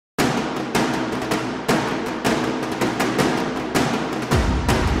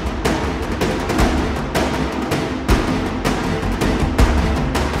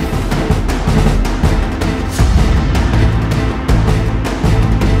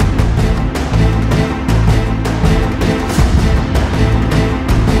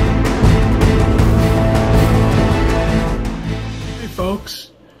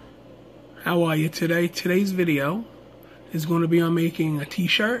Today's video is going to be on making a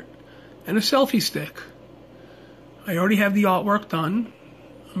t-shirt and a selfie stick. I already have the artwork done.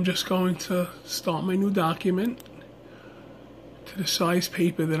 I'm just going to start my new document to the size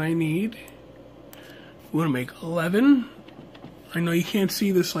paper that I need. We're going to make 11. I know you can't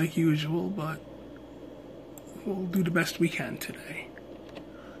see this like usual, but we'll do the best we can today.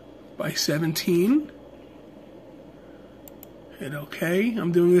 By 17. Hit OK.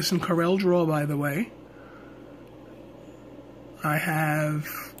 I'm doing this in Corel Draw, by the way. I have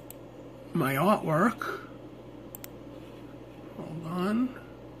my artwork. Hold on.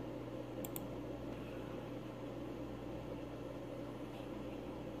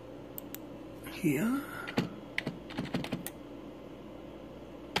 Here.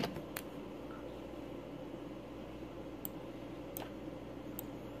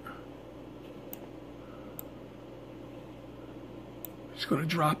 Just going to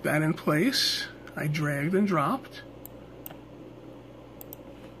drop that in place. I dragged and dropped.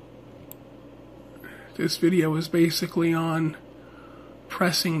 This video is basically on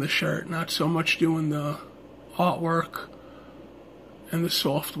pressing the shirt, not so much doing the artwork and the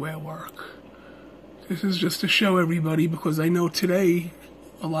software work. This is just to show everybody, because I know today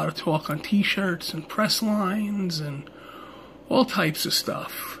a lot of talk on t-shirts and press lines and all types of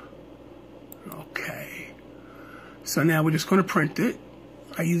stuff. Okay. So now we're just going to print it.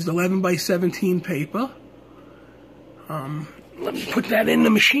 I used 11 by 17 paper. Let me put that in the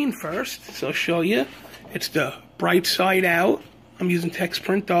machine first, so I'll show you. It's the bright side out. I'm using text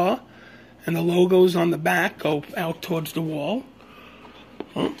printer, and the logos on the back go out towards the wall.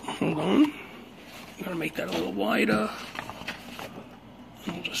 Oh, hold on. I'm gonna make that a little wider.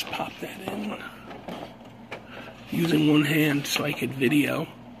 And we'll just pop that in. Using one hand so I could video.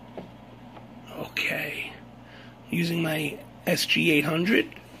 Okay. Using my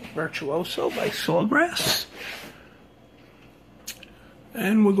SG800 Virtuoso by Sawgrass.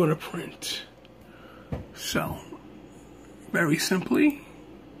 And we're going to print. So, very simply,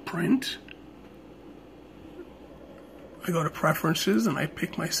 print. I go to preferences and I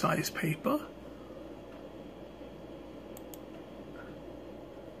pick my size paper.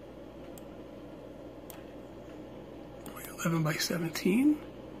 My 11 by 17.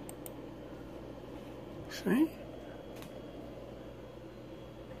 See?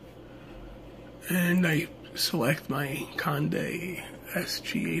 And I select my Conde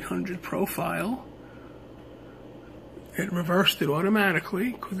SG800 profile. It reversed it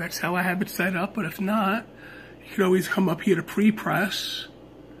automatically, because that's how I have it set up, but if not, you can always come up here to pre-press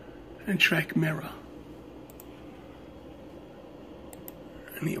and check mirror.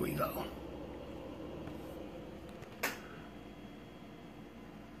 And here we go.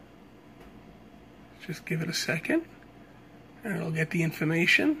 Just give it a second, and it'll get the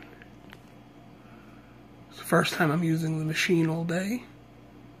information. It's the first time I'm using the machine all day.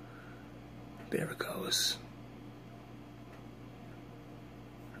 There it goes.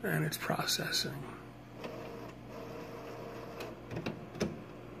 And it's processing.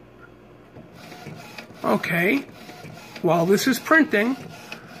 Okay, while this is printing,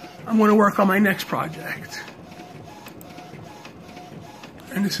 I'm going to work on my next project.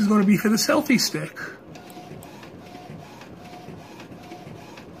 And this is going to be for the selfie stick.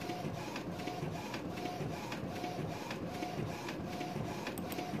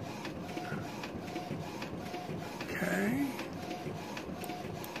 Okay.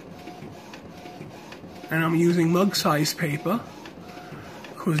 And I'm using mug size paper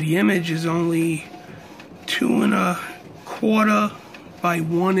because the image is only 2 1/4 by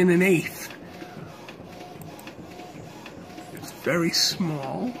 1 1/8. It's very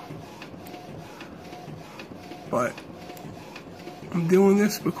small, but I'm doing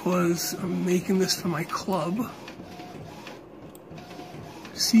this because I'm making this for my club,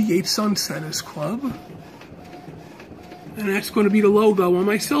 Seagate Sunsetters Club, and that's going to be the logo on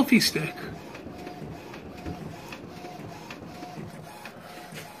my selfie stick.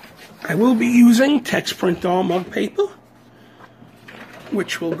 I will be using text printer mug paper,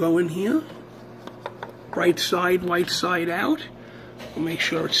 which will go in here. Bright side, white side out. We'll make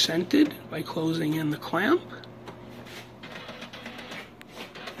sure it's scented by closing in the clamp.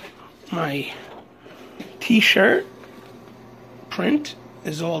 My t-shirt print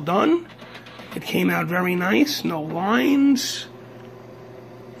is all done. It came out very nice, no lines.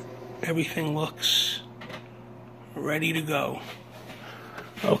 Everything looks ready to go.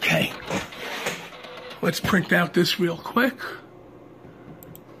 Okay, let's print out this real quick.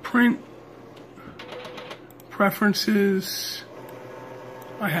 Print, preferences.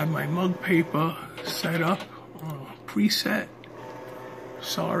 I have my mug paper set up, preset.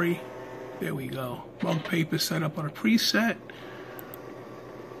 Sorry. There we go. Mug paper set up on a preset.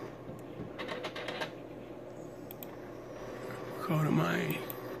 Go to my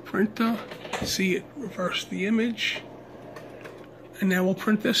printer, see it reverse the image, and now we'll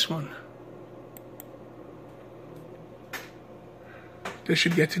print this one. This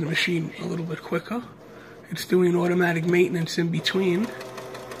should get to the machine a little bit quicker. It's doing automatic maintenance in between,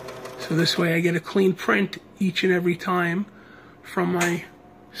 so this way I get a clean print each and every time from my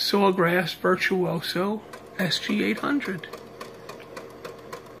Sawgrass Virtuoso SG800.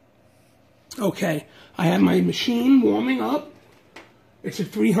 Okay, I have my machine warming up. It's at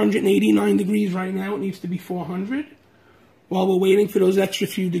 389 degrees right now. It needs to be 400. While we're waiting for those extra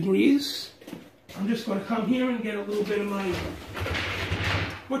few degrees, I'm just going to come here and get a little bit of my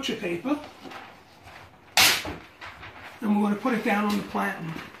butcher paper. And we're going to put it down on the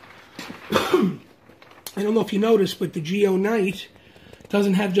platen. I don't know if you noticed, but the Geo Knight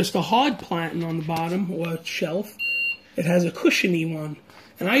doesn't have just a hard platen on the bottom or shelf. It has a cushiony one.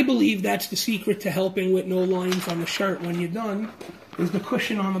 And I believe that's the secret to helping with no lines on the shirt when you're done, is the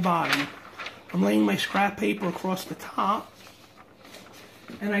cushion on the bottom. I'm laying my scrap paper across the top,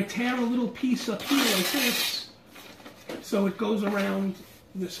 and I tear a little piece up here like this, so it goes around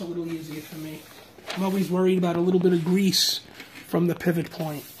this a little easier for me. I'm always worried about a little bit of grease from the pivot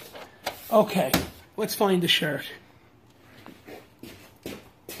point. Okay, let's find the shirt.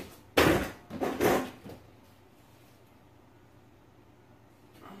 I'm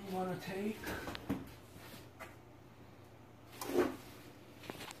going to take...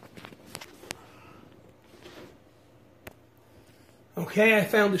 Okay, I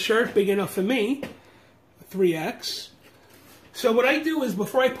found the shirt big enough for me, a 3X. So what I do is,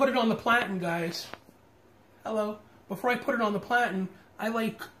 before I put it on the platen, guys, before I put it on the platen, I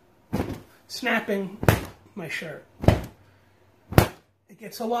like snapping my shirt. It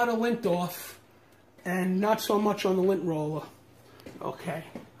gets a lot of lint off, and not so much on the lint roller. Okay,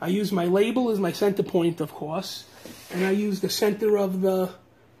 I use my label as my center point, of course, and I use the center of the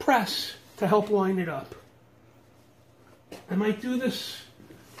press to help line it up. I might do this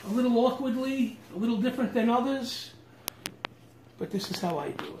a little awkwardly, a little different than others, but this is how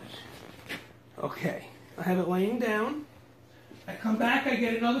I do it. Okay, I have it laying down. I come back, I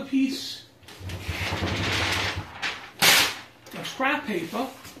get another piece of scrap paper,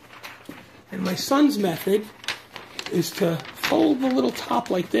 and my son's method is to fold the little top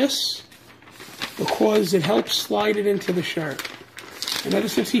like this, because it helps slide it into the shirt. And ever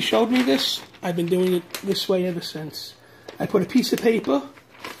since he showed me this, I've been doing it this way ever since. I put a piece of paper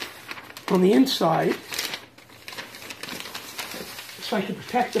on the inside so I can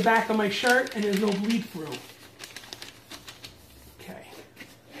protect the back of my shirt and there's no bleed through. Okay.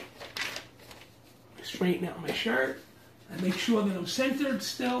 I straighten out my shirt. I make sure that I'm centered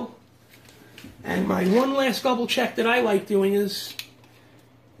still. And my one last double check that I like doing is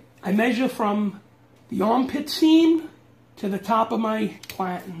I measure from the armpit seam to the top of my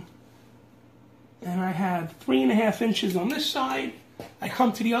platen. And I have 3.5 inches on this side. I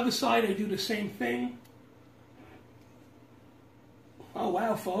come to the other side, I do the same thing. Oh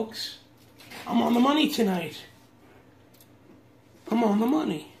wow, folks. I'm on the money tonight. I'm on the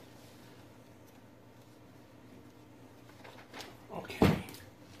money. Okay.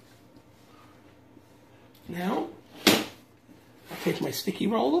 Now, I take my sticky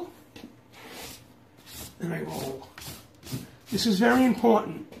roller and I roll. This is very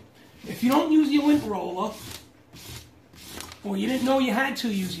important. If you don't use your lint roller, or you didn't know you had to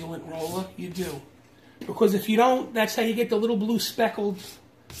use your lint roller, you do. Because if you don't, that's how you get the little blue speckled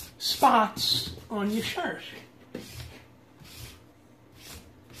spots on your shirt.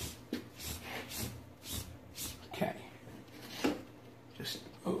 Okay. Just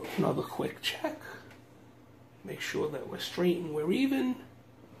another quick check. Make sure that we're straight and we're even.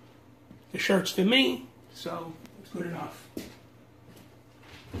 The shirt's for me, so it's good enough.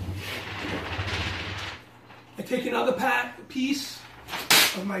 I take another piece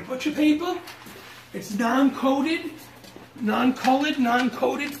of my butcher paper. It's non-coated, non-colored,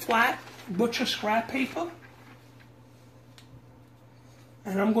 non-coated, flat butcher scrap paper.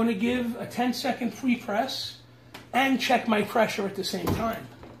 And I'm going to give a 10-second pre-press and check my pressure at the same time.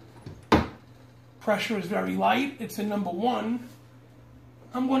 Pressure is very light. It's a number 1.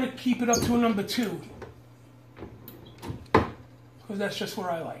 I'm going to keep it up to a number 2. Because that's just where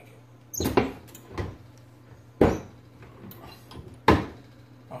I like it.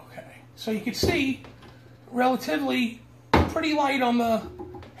 Okay, so you can see relatively pretty light on the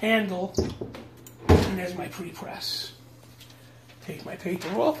handle, and there's my pre-press. Take my paper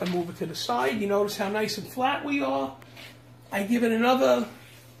off, I move it to the side. You notice how nice and flat we are. I give it another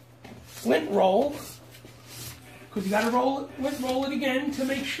lint roll, because you got to roll it again to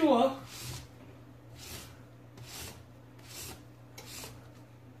make sure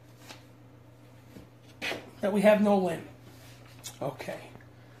that we have no lint. Okay.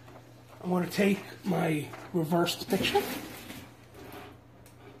 I want to take my reversed picture.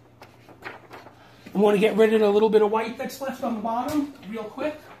 I want to get rid of the little bit of white that's left on the bottom real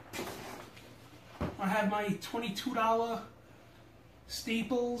quick. I have my $22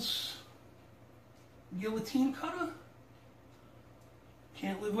 Staples guillotine cutter.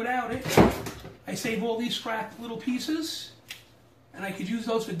 Can't live without it. I save all these scrapped little pieces, and I could use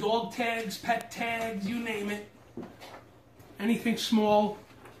those for dog tags, pet tags, you name it. Anything small,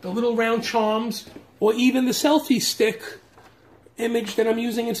 the little round charms, or even the selfie stick image that I'm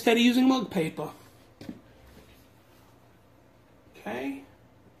using instead of using mug paper. Okay,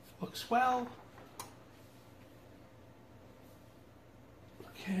 looks well.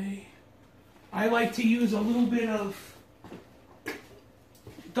 Okay, I like to use a little bit of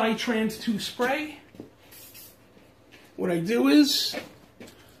Dytrans 2 spray. What I do is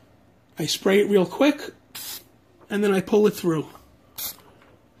I spray it real quick and then I pull it through.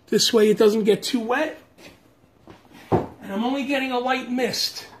 This way it doesn't get too wet, and I'm only getting a light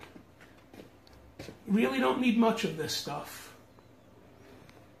mist. You really don't need much of this stuff.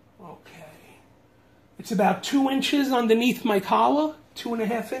 Okay. It's about 2 inches underneath my collar,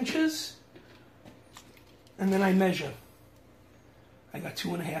 2.5 inches. And then I measure. I got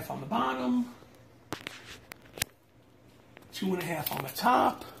 2.5 on the bottom, 2.5 on the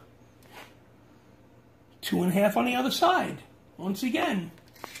top, 2.5 on the other side. Once again,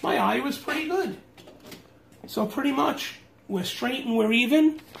 my eye was pretty good. So pretty much, we're straight and we're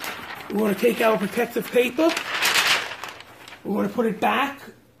even. We want to take our protective paper. We want to put it back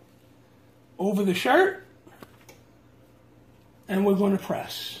over the shirt, and we're going to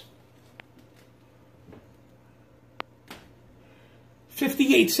press.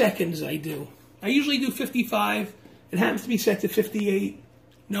 58 seconds I do. I usually do 55. It happens to be set to 58.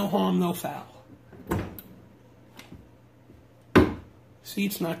 No harm, no foul. See,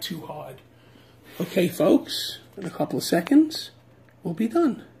 it's not too hard. Okay, folks, in a couple of seconds, we'll be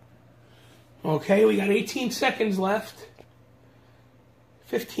done. Okay, we got 18 seconds left.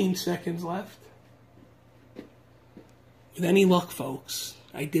 15 seconds left. With any luck, folks,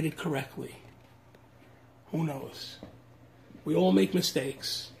 I did it correctly. Who knows? We all make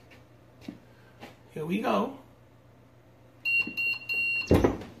mistakes. Here we go.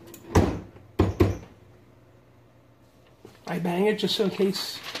 I bang it just in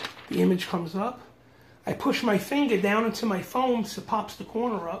case the image comes up. I push my finger down into my foam so it pops the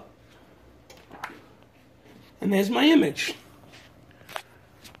corner up. And there's my image.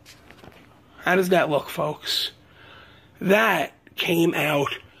 How does that look, folks? That came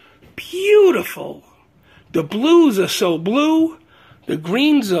out beautiful. The blues are so blue, the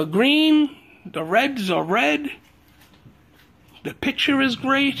greens are green, the reds are red. The picture is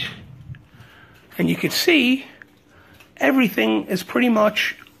great. And you can see everything is pretty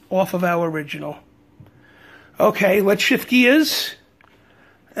much off of our original. Okay, let's shift gears.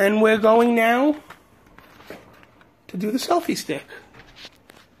 And we're going now to do the selfie stick.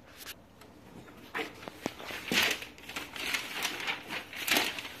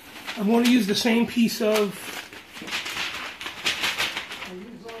 I'm going to use the same piece of...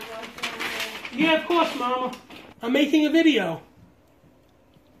 Yeah, of course, Mama. I'm making a video.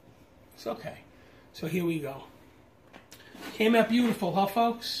 It's okay. So here we go. Came out beautiful, huh,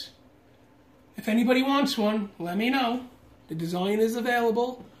 folks? If anybody wants one, let me know. The design is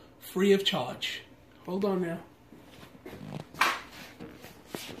available, free of charge. Hold on now.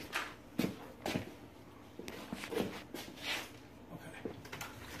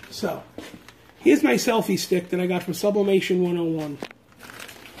 So, here's my selfie stick that I got from Sublimation 101.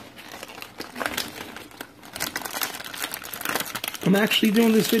 I'm actually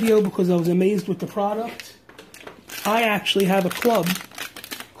doing this video because I was amazed with the product. I actually have a club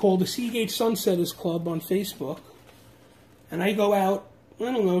called the Seagate Sunsetters Club on Facebook. And I go out,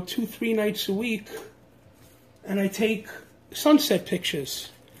 I don't know, 2-3 nights a week, and I take sunset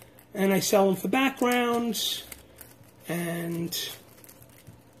pictures. And I sell them for backgrounds, and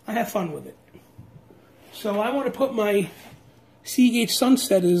I have fun with it. So I want to put my Seagate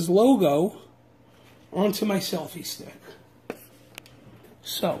Sunsetters logo onto my selfie stick.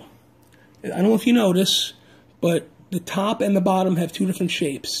 So, I don't know if you notice, but the top and the bottom have 2 different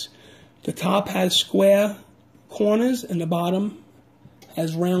shapes. The top has square corners and the bottom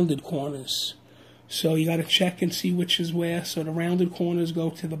has rounded corners. So you got to check and see which is where. So the rounded corners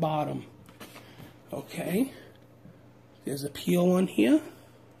go to the bottom. Okay. There's a peel on here.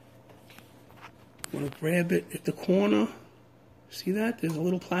 I'm going to grab it at the corner. See that? There's a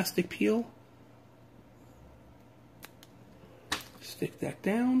little plastic peel. Stick that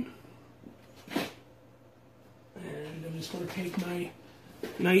down. And I'm just going to take my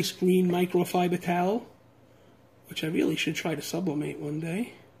nice green microfiber towel, which I really should try to sublimate one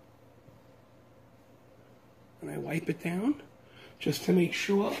day. And I wipe it down just to make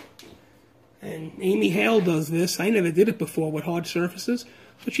sure. And Amy Hale does this. I never did it before with hard surfaces,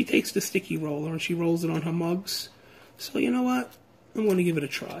 but she takes the sticky roller and she rolls it on her mugs. So you know what? I'm going to give it a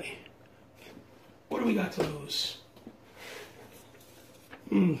try. What do we got to lose?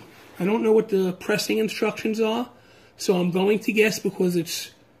 I don't know what the pressing instructions are, so I'm going to guess, because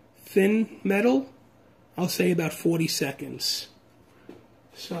it's thin metal, I'll say about 40 seconds.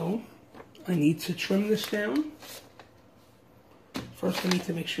 So I need to trim this down. First I need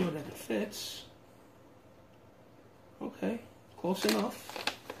to make sure that it fits. Okay, close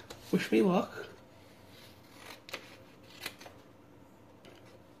enough. Wish me luck.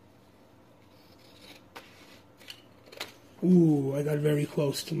 Ooh, I got very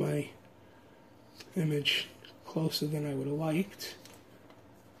close to my image. Closer than I would have liked.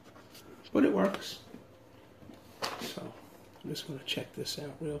 But it works. So, I'm just going to check this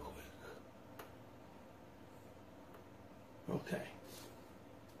out real quick. Okay.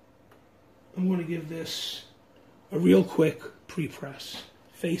 I'm going to give this a real quick pre-press.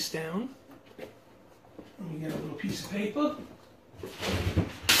 Face down. Let me get a little piece of paper.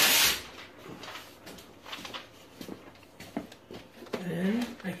 And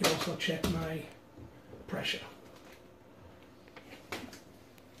I can also check my pressure.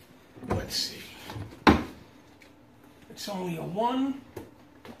 Let's see. It's only a 1.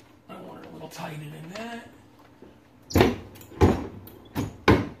 I want it a little tighter than that.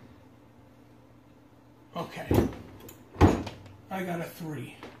 Okay. I got a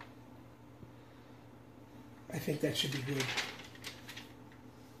 3. I think that should be good.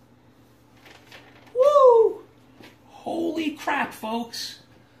 Woo! Holy crap, folks.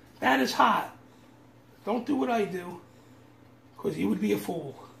 That is hot. Don't do what I do, because you would be a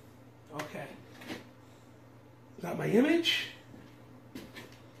fool. Okay. Got my image.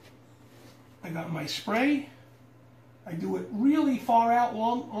 I got my spray. I do it really far out,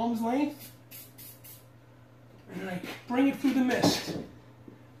 long arm's length. And then I bring it through the mist.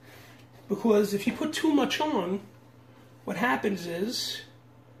 Because if you put too much on, what happens is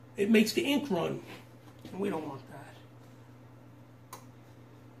it makes the ink run. And we don't want that.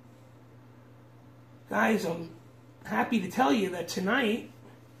 Guys, I'm happy to tell you that tonight,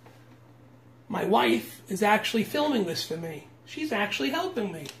 my wife is actually filming this for me. She's actually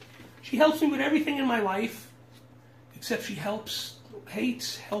helping me. She helps me with everything in my life, except she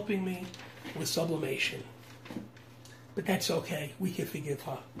hates helping me with sublimation. But that's okay. We can forgive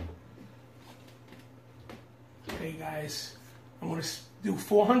her. Okay, guys. I'm going to do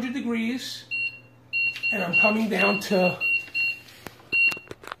 400 degrees, and I'm coming down to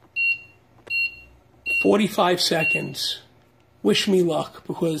 45 seconds. Wish me luck,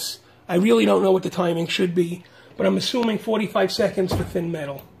 because I really don't know what the timing should be, but I'm assuming 45 seconds for thin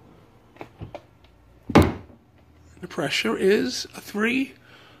metal. The pressure is a 3.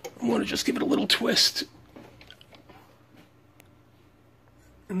 I'm going to just give it a little twist.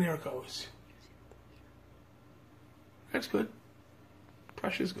 And there it goes. That's good.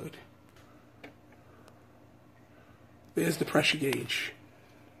 Pressure's good. There's the pressure gauge.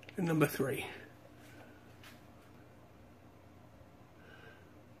 And number 3.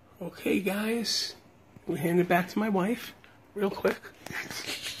 Okay, guys. We hand it back to my wife real quick.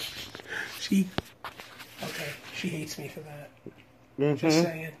 She hates me for that. Just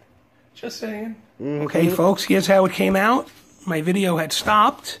saying. Just saying. Okay, folks, here's how it came out. My video had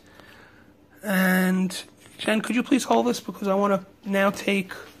stopped. And Jen, could you please hold this, because I want to now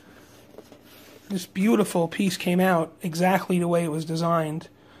take this beautiful piece. Came out exactly the way it was designed,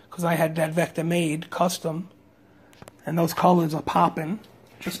 because I had that vector made custom, and those colors are popping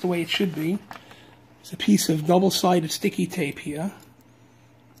just the way it should be. There's a piece of double-sided sticky tape here.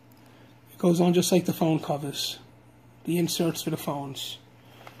 It goes on just like the phone covers, the inserts for the phones.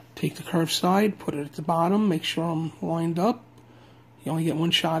 Take the curved side, put it at the bottom, make sure I'm lined up. You only get one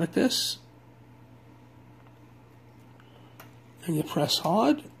shot at this. And you press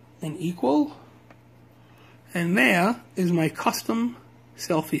hard and equal. And there is my custom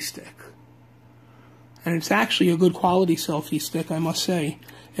selfie stick. And it's actually a good quality selfie stick, I must say.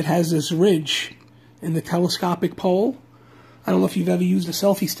 It has this ridge in the telescopic pole. I don't know if you've ever used a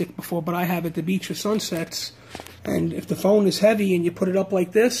selfie stick before, but I have at the beach or sunsets. And if the phone is heavy and you put it up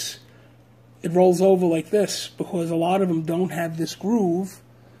like this, it rolls over like this, because a lot of them don't have this groove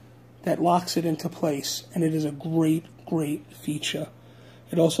that locks it into place, and it is a great, great feature.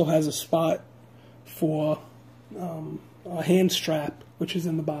 It also has a spot for a hand strap, which is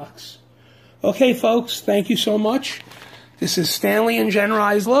in the box. Okay, folks, thank you so much. This is Stanley and Jen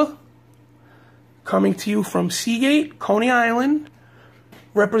Reisler, coming to you from Seagate, Coney Island,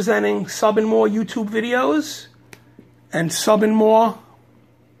 representing Sub&more YouTube videos and Sub&more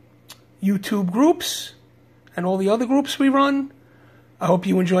YouTube groups and all the other groups we run. I hope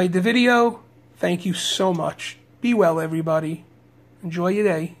you enjoyed the video. Thank you so much. Be well, everybody. Enjoy your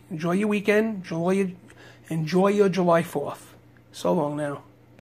day. Enjoy your weekend. Enjoy your July 4th. So long now.